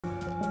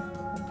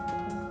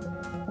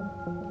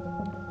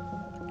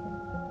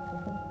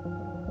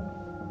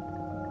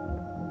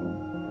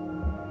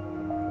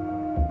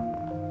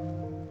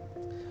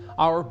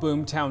Our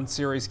Boomtown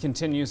series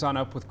continues on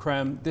Up with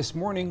Creme. This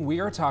morning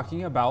we are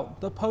talking about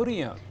the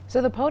Podium.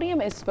 So the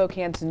Podium is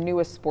Spokane's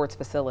newest sports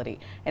facility,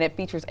 and it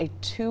features a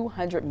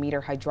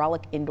 200-meter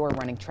hydraulic indoor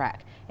running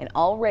track. And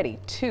already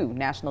 2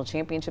 national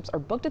championships are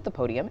booked at the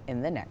Podium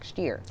in the next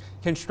year.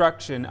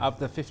 Construction of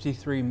the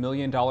 $53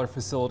 million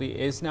facility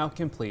is now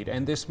complete,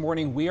 and this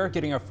morning we are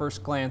getting a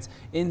first glance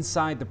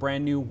inside the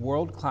brand new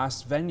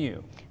world-class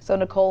venue. So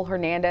Nicole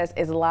Hernandez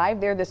is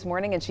live there this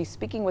morning, and she's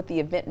speaking with the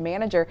event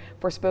manager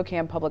for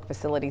Spokane Public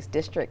Facilities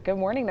District. Good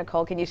morning,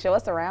 Nicole. Can you show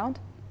us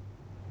around?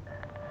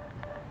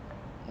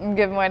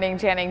 Good morning,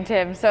 Channing,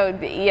 Tim. So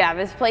yeah,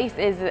 this place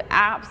is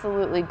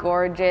absolutely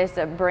gorgeous,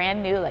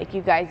 brand new, like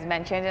you guys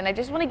mentioned. And I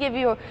just want to give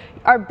you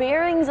our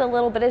bearings a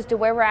little bit as to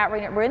where we're at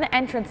right now. We're in the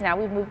entrance now.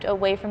 We've moved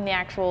away from the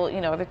actual,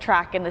 the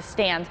track and the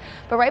stands.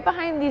 But right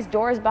behind these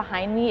doors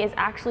behind me is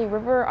actually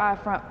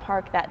Riverfront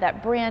Park,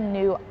 that brand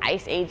new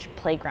Ice Age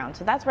playground.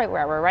 So that's right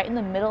where we're right in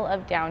the middle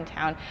of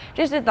downtown,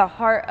 just at the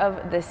heart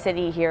of the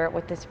city here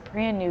with this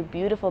brand new,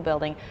 beautiful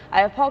building.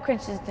 I have Paul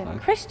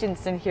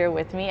Christensen here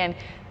with me, and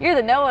you're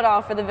the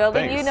know-it-all for the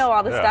building. Thanks. You know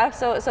all the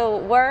stuff. So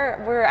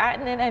we're at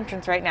an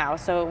entrance right now.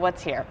 So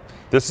what's here?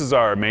 This is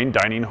our main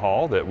dining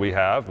hall that we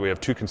have. We have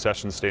 2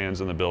 concession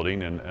stands in the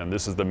building, and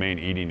this is the main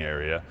eating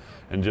area.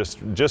 And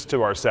just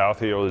to our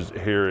south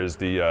here is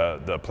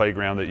the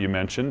playground that you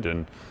mentioned,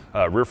 and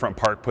Riverfront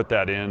Park put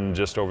that in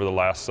just over the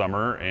last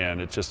summer,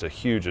 and it's just a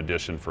huge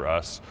addition for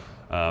us.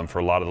 For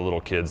a lot of the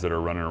little kids that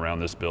are running around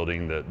this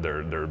building, that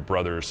their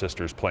brothers or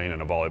sisters playing in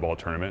a volleyball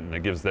tournament, and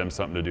it gives them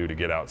something to do to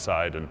get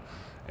outside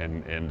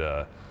and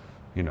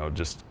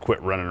just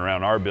quit running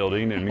around our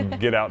building and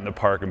get out in the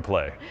park and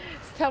play.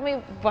 So tell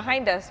me,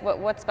 behind us,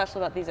 what's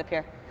special about these up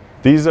here?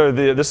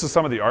 This is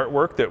some of the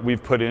artwork that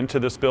we've put into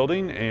this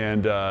building,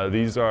 and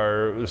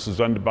this is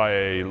done by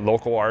a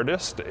local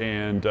artist,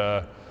 and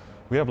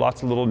we have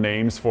lots of little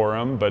names for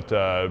them, but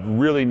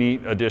really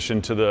neat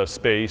addition to the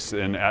space.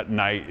 And at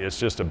night, it's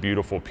just a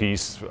beautiful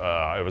piece.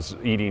 I was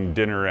eating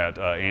dinner at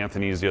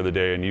Anthony's the other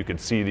day, and you could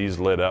see these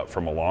lit up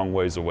from a long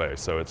ways away.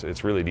 So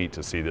it's really neat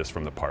to see this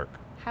from the park.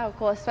 How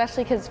cool,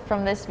 especially because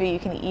from this view you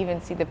can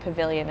even see the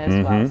pavilion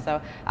as well. So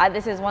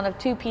this is one of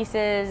 2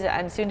 pieces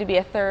and soon to be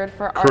a 3rd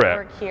for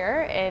artwork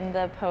here in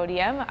the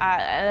Podium.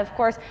 And of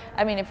course,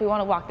 I mean, if we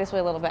want to walk this way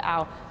a little bit,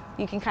 Al,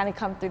 you can kind of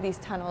come through these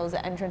tunnels,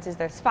 entrances.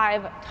 There's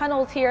 5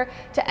 tunnels here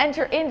to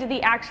enter into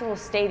the actual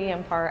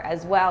stadium part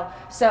as well.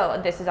 So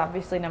this is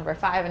obviously number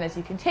 5, and as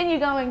you continue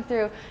going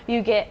through,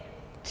 you get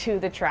to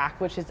the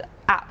track, which is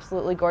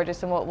absolutely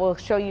gorgeous, and we'll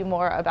show you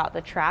more about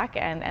the track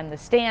and the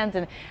stands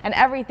and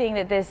everything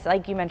that this,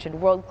 like you mentioned,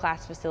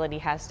 world-class facility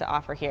has to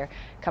offer here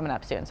coming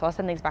up soon. So I'll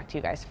send things back to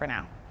you guys for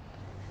now.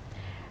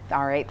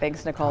 All right,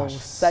 thanks, Nicole. Gosh,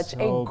 Such a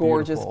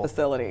gorgeous beautiful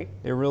facility.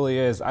 It really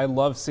is. I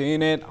love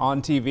seeing it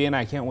on TV, and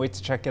I can't wait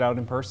to check it out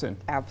in person.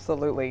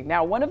 Absolutely.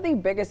 Now, one of the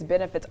biggest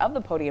benefits of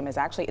the Podium is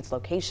actually its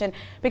location,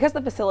 because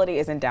the facility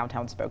is in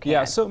downtown Spokane.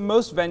 Yeah, so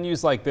most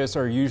venues like this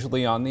are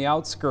usually on the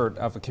outskirts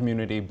of a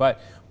community,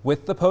 but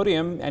with the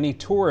Podium, any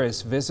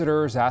tourists,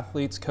 visitors,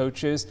 athletes,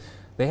 coaches,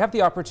 they have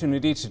the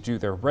opportunity to do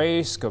their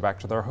race, go back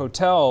to their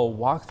hotel,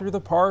 walk through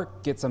the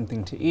park, get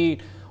something to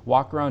eat,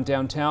 walk around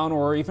downtown,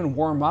 or even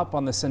warm up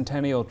on the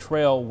Centennial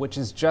Trail, which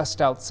is just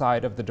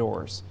outside of the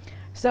doors.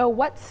 So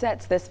what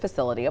sets this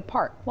facility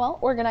apart? Well,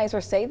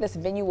 organizers say this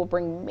venue will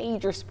bring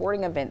major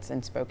sporting events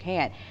in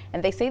Spokane,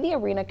 and they say the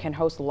arena can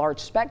host large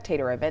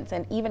spectator events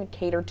and even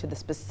cater to the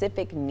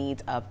specific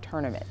needs of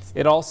tournaments.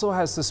 It also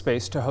has the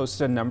space to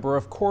host a number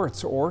of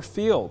courts or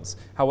fields.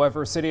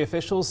 However, city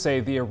officials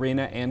say the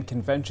arena and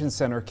convention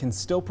center can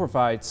still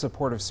provide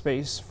supportive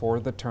space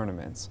for the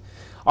tournaments.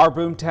 Our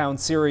Boomtown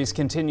series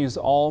continues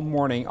all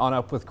morning on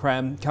Up with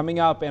Creme. Coming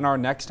up in our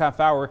next half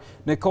hour,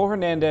 Nicole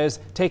Hernandez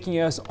taking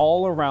us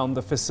all around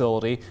the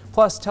facility,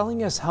 plus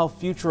telling us how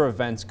future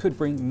events could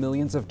bring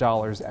millions of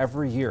dollars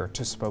every year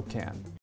to Spokane.